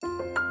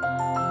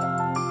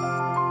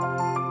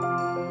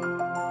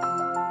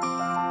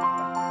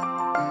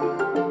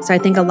So I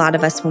think a lot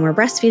of us, when we're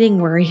breastfeeding,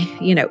 worry,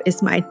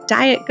 is my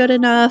diet good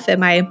enough?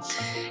 Am I,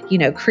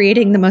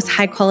 creating the most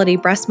high quality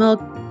breast milk?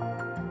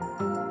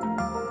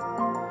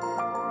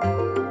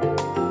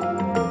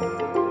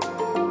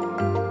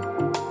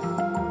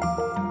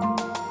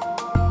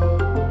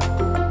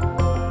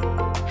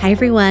 Hi,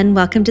 everyone.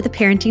 Welcome to the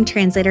Parenting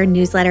Translator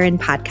newsletter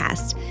and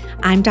podcast.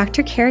 I'm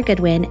Dr. Kara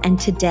Goodwin, and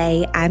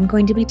today I'm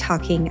going to be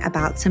talking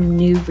about some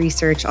new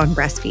research on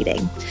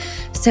breastfeeding.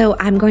 So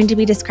I'm going to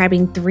be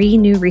describing 3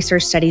 new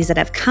research studies that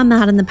have come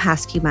out in the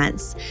past few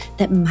months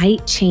that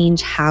might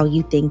change how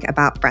you think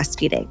about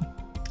breastfeeding.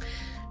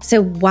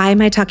 So why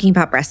am I talking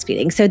about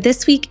breastfeeding? So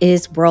this week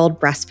is World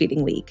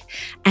Breastfeeding Week,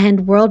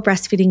 and World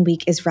Breastfeeding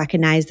Week is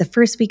recognized the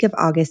first week of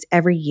August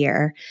every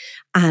year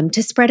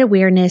to spread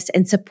awareness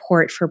and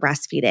support for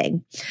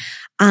breastfeeding.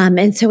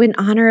 And so in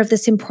honor of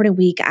this important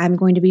week, I'm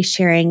going to be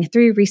sharing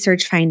 3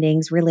 research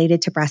findings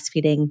related to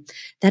breastfeeding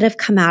that have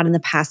come out in the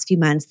past few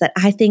months that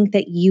I think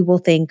that you will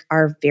think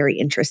are very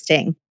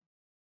interesting.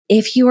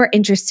 If you are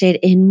interested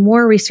in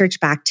more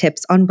research-backed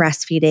tips on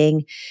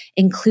breastfeeding,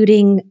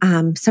 including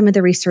some of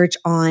the research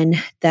on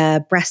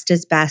the breast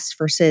is best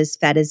versus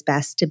fed is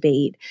best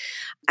debate,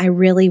 I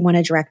really want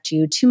to direct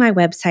you to my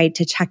website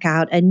to check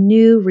out a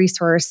new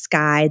resource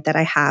guide that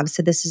I have.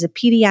 So this is a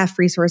PDF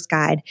resource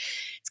guide.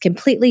 It's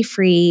completely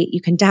free.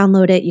 You can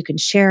download it. You can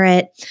share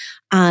it.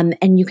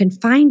 And you can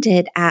find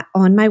it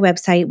on my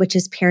website, which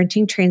is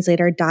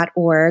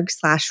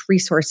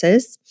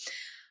parentingtranslator.org/resources.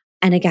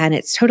 And again,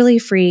 it's totally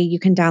free. You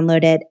can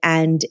download it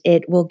and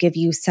it will give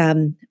you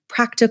some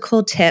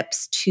practical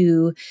tips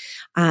to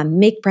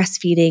make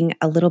breastfeeding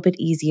a little bit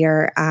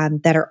easier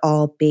that are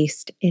all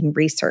based in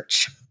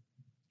research.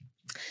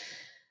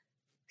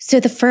 So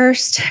the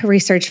first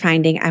research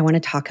finding I want to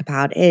talk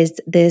about is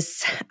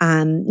this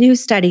new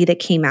study that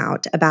came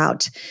out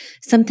about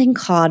something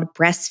called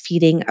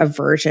breastfeeding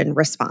aversion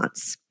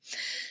response.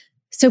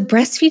 So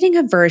breastfeeding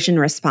aversion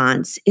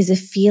response is a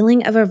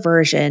feeling of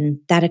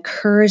aversion that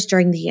occurs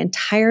during the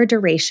entire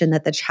duration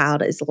that the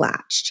child is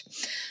latched.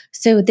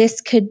 So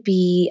this could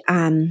be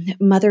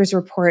mothers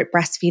report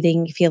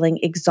breastfeeding feeling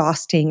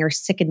exhausting or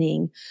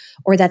sickening,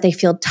 or that they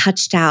feel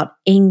touched out,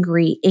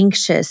 angry,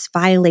 anxious,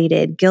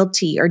 violated,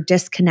 guilty, or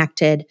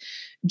disconnected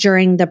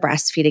during the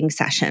breastfeeding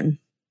session.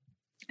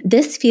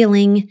 This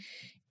feeling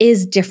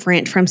is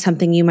different from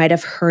something you might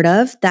have heard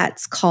of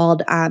that's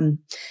called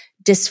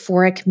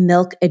dysphoric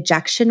milk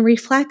ejection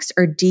reflex,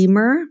 or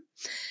DMER.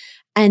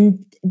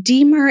 And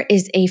DMER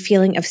is a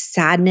feeling of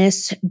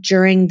sadness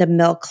during the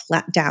milk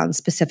letdown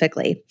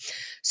specifically.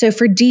 So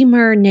for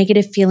DMER,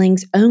 negative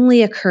feelings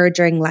only occur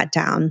during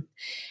letdown,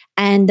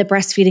 and the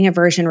breastfeeding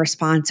aversion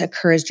response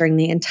occurs during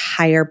the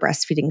entire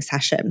breastfeeding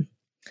session.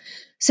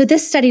 So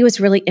this study was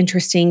really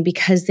interesting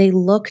because they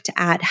looked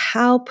at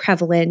how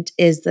prevalent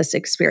is this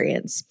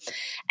experience.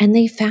 And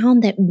they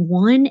found that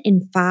 1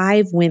 in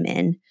 5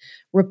 women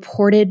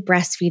reported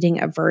breastfeeding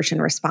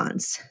aversion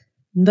response.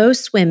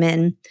 Most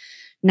women,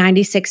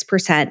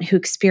 96% who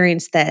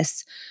experienced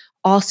this,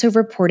 also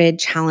reported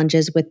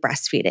challenges with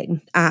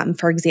breastfeeding.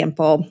 For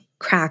example,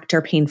 cracked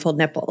or painful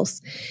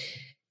nipples.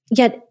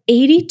 Yet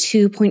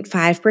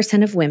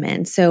 82.5% of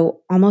women, so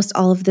almost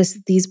all of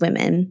these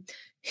women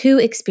who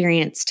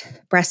experienced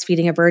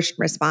breastfeeding aversion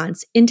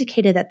response,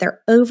 indicated that their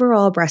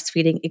overall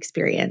breastfeeding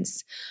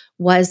experience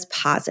was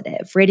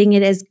positive, rating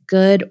it as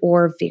good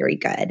or very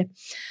good.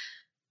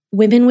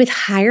 Women with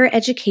higher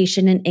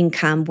education and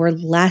income were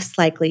less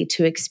likely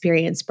to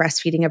experience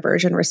breastfeeding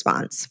aversion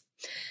response.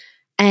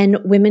 And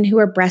women who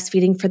were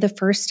breastfeeding for the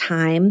first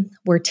time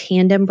were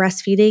tandem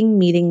breastfeeding,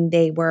 meaning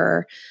they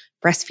were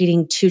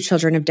breastfeeding 2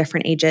 children of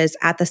different ages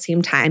at the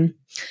same time,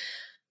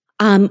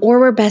 or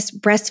were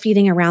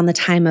breastfeeding around the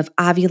time of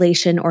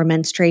ovulation or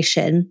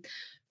menstruation,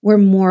 were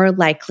more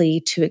likely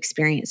to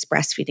experience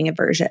breastfeeding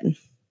aversion.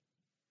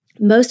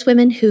 Most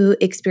women who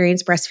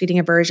experience breastfeeding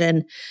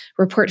aversion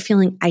report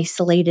feeling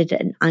isolated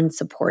and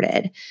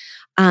unsupported.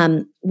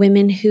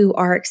 Women who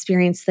are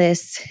experiencing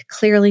this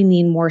clearly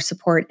need more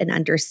support and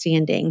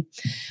understanding.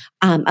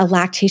 A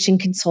lactation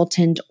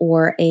consultant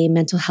or a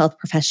mental health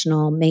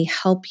professional may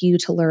help you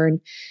to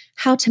learn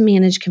how to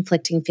manage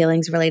conflicting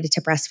feelings related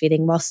to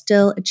breastfeeding while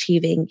still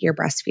achieving your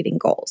breastfeeding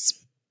goals.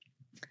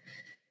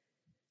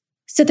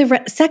 So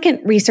the second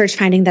research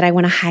finding that I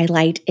want to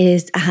highlight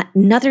is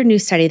another new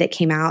study that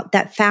came out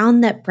that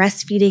found that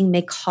breastfeeding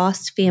may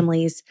cost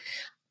families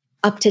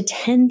up to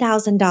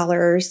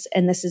 $10,000,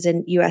 and this is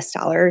in US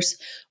dollars,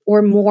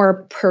 or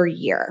more per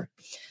year.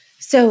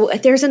 So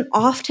there's an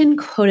often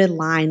quoted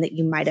line that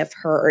you might have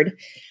heard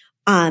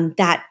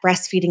that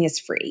breastfeeding is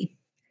free.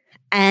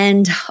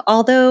 And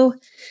although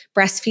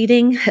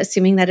breastfeeding,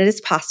 assuming that it is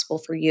possible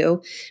for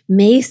you,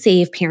 may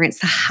save parents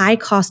the high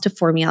cost of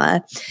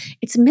formula,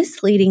 it's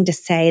misleading to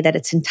say that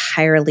it's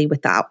entirely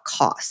without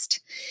cost.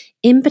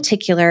 In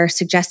particular,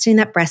 suggesting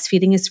that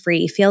breastfeeding is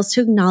free fails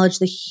to acknowledge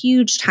the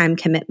huge time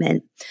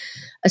commitment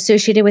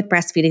associated with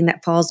breastfeeding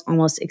that falls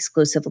almost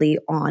exclusively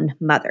on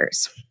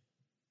mothers.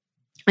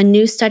 A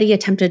new study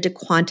attempted to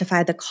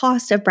quantify the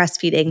cost of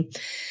breastfeeding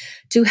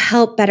to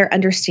help better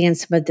understand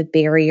some of the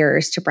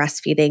barriers to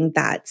breastfeeding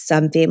that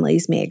some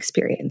families may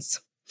experience.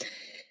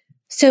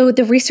 So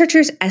the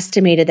researchers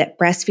estimated that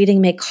breastfeeding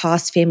may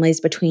cost families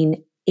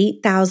between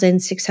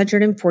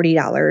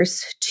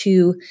 $8,640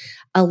 to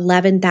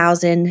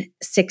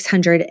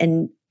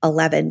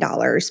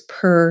 $11,611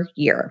 per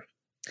year.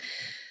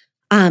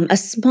 A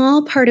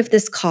small part of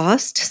this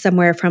cost,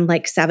 somewhere from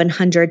like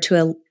 $700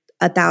 to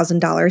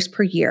 $1,000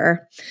 per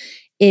year,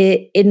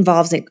 it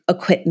involves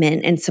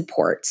equipment and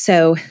support.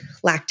 So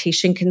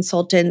lactation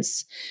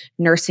consultants,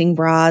 nursing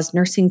bras,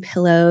 nursing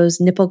pillows,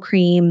 nipple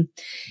cream,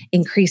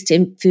 increased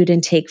food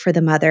intake for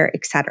the mother,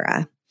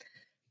 etc.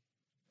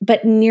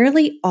 But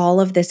nearly all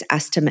of this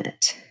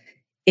estimate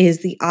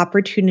is the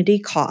opportunity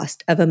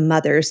cost of a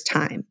mother's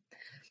time.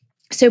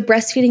 So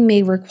breastfeeding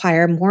may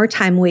require more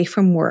time away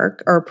from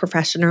work or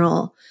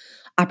professional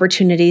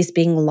opportunities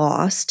being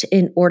lost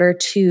in order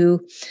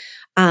to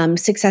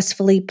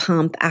successfully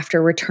pump after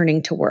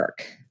returning to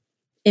work.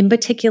 In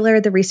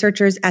particular, the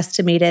researchers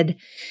estimated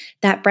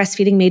that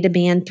breastfeeding may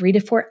demand 3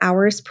 to 4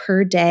 hours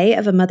per day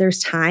of a mother's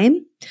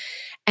time,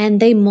 and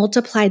they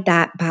multiplied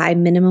that by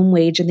minimum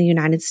wage in the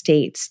United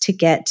States to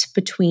get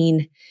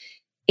between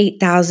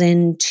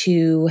 $8,000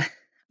 to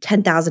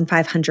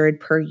 $10,500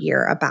 per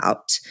year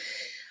about.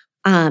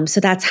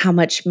 So that's how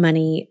much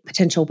money,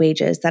 potential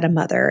wages that a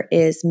mother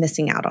is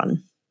missing out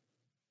on.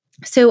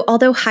 So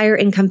although higher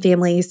income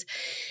families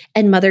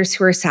and mothers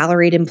who are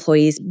salaried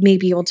employees may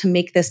be able to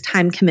make this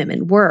time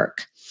commitment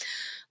work,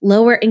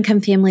 lower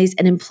income families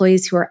and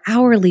employees who are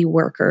hourly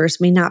workers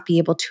may not be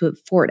able to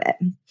afford it.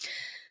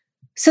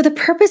 So the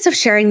purpose of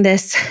sharing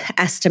this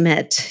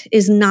estimate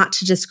is not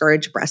to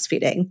discourage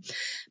breastfeeding,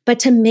 but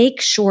to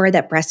make sure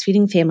that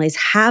breastfeeding families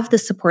have the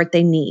support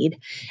they need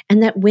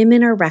and that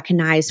women are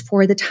recognized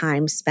for the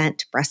time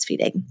spent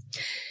breastfeeding.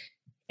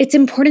 It's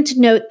important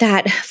to note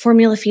that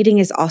formula feeding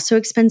is also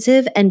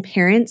expensive, and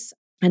parents,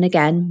 and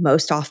again,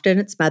 most often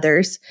it's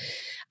mothers,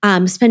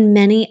 spend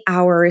many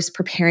hours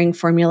preparing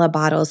formula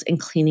bottles and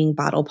cleaning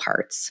bottle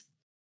parts.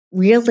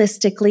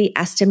 Realistically,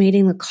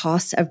 estimating the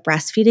cost of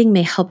breastfeeding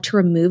may help to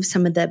remove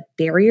some of the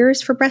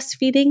barriers for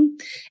breastfeeding,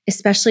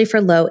 especially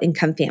for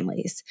low-income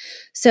families.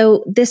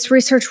 So this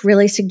research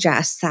really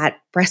suggests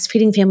that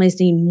breastfeeding families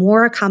need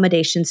more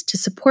accommodations to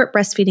support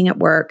breastfeeding at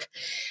work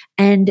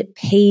and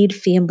paid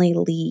family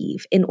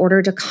leave in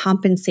order to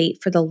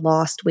compensate for the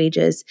lost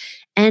wages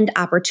and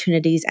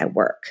opportunities at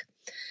work.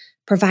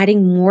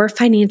 Providing more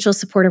financial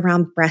support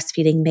around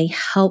breastfeeding may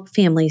help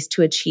families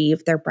to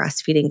achieve their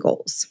breastfeeding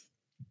goals.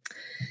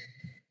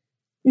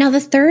 Now,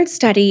 the third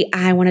study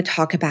I want to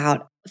talk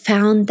about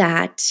found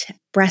that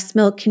breast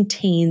milk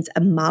contains a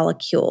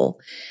molecule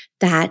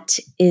that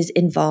is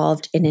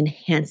involved in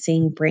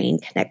enhancing brain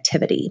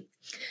connectivity.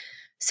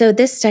 So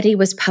this study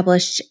was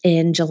published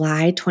in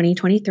July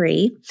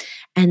 2023,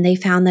 and they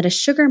found that a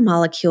sugar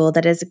molecule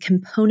that is a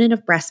component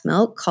of breast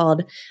milk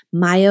called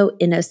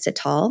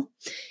myo-inositol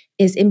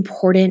is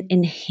important in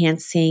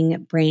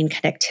enhancing brain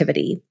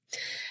connectivity.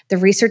 The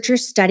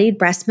researchers studied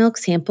breast milk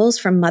samples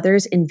from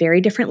mothers in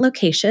very different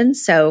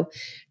locations. So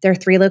their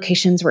 3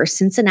 locations were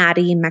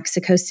Cincinnati,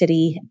 Mexico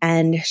City,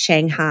 and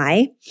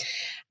Shanghai.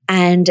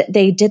 And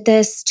they did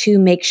this to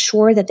make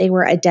sure that they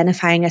were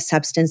identifying a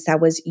substance that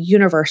was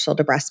universal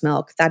to breast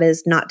milk, that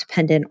is not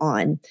dependent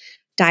on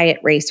diet,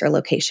 race, or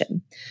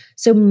location.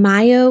 So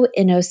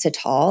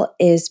myo-inositol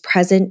is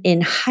present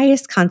in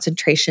highest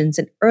concentrations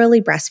in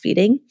early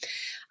breastfeeding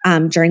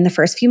during the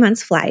first few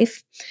months of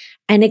life.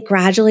 And it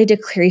gradually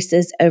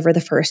decreases over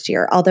the first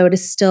year, although it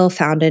is still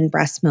found in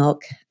breast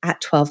milk at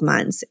 12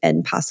 months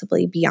and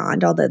possibly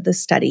beyond, although the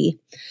study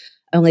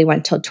only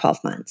went till 12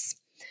 months.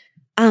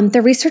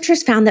 The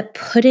researchers found that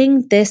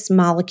putting this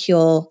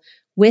molecule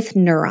with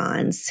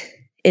neurons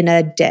in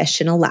a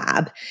dish in a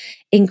lab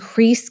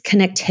increased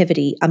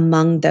connectivity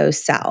among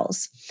those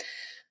cells.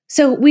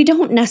 So we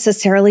don't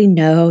necessarily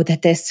know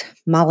that this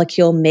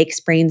molecule makes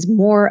brains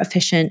more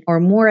efficient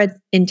or more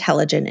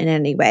intelligent in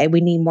any way.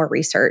 We need more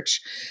research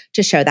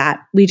to show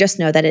that. We just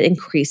know that it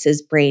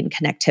increases brain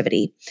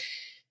connectivity.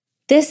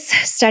 This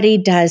study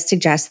does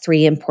suggest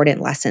 3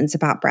 important lessons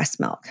about breast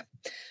milk.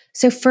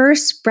 So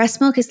first, breast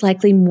milk is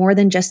likely more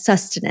than just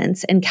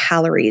sustenance and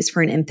calories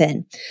for an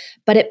infant,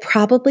 but it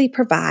probably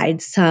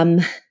provides some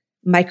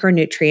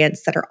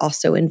micronutrients that are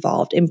also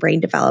involved in brain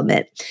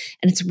development.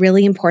 And it's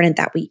really important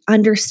that we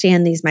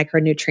understand these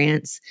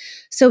micronutrients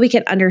so we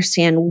can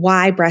understand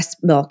why breast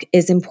milk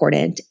is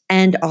important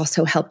and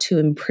also help to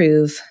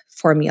improve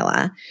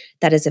formula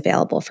that is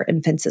available for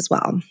infants as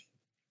well.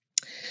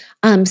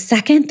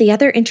 Second, the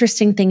other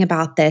interesting thing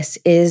about this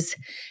is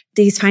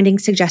these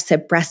findings suggest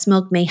that breast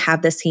milk may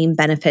have the same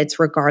benefits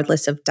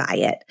regardless of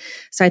diet.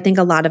 So I think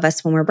a lot of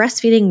us, when we're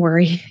breastfeeding,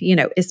 worry,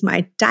 is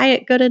my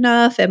diet good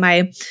enough? Am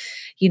I,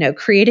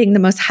 creating the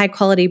most high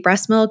quality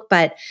breast milk?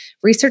 But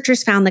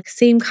researchers found the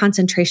same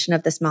concentration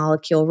of this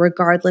molecule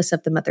regardless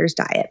of the mother's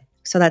diet.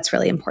 So that's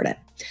really important.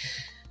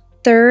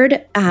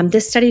 Third,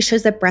 this study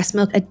shows that breast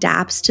milk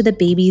adapts to the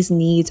baby's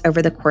needs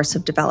over the course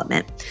of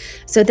development.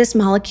 So this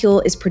molecule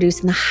is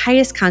produced in the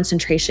highest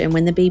concentration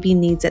when the baby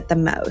needs it the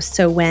most.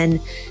 So when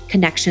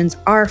connections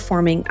are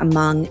forming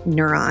among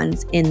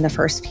neurons in the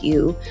first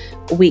few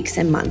weeks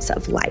and months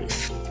of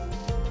life.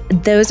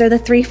 Those are the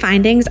 3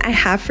 findings I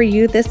have for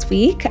you this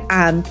week.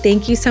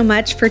 Thank you so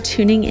much for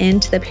tuning in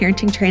to the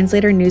Parenting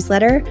Translator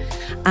newsletter.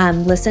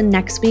 Listen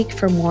next week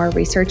for more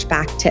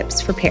research-backed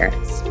tips for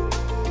parents.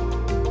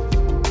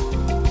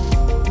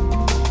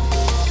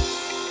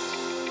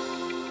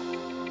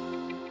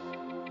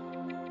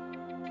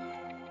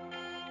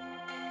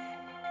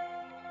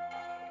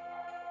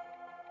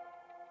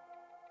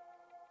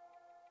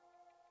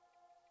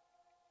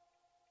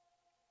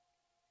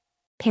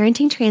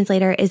 Parenting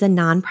Translator is a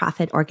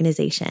nonprofit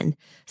organization,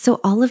 so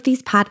all of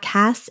these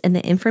podcasts and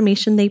the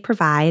information they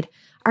provide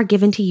are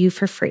given to you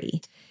for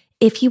free.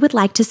 If you would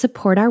like to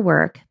support our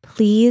work,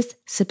 please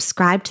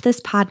subscribe to this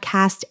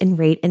podcast and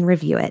rate and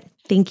review it.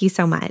 Thank you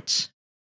so much.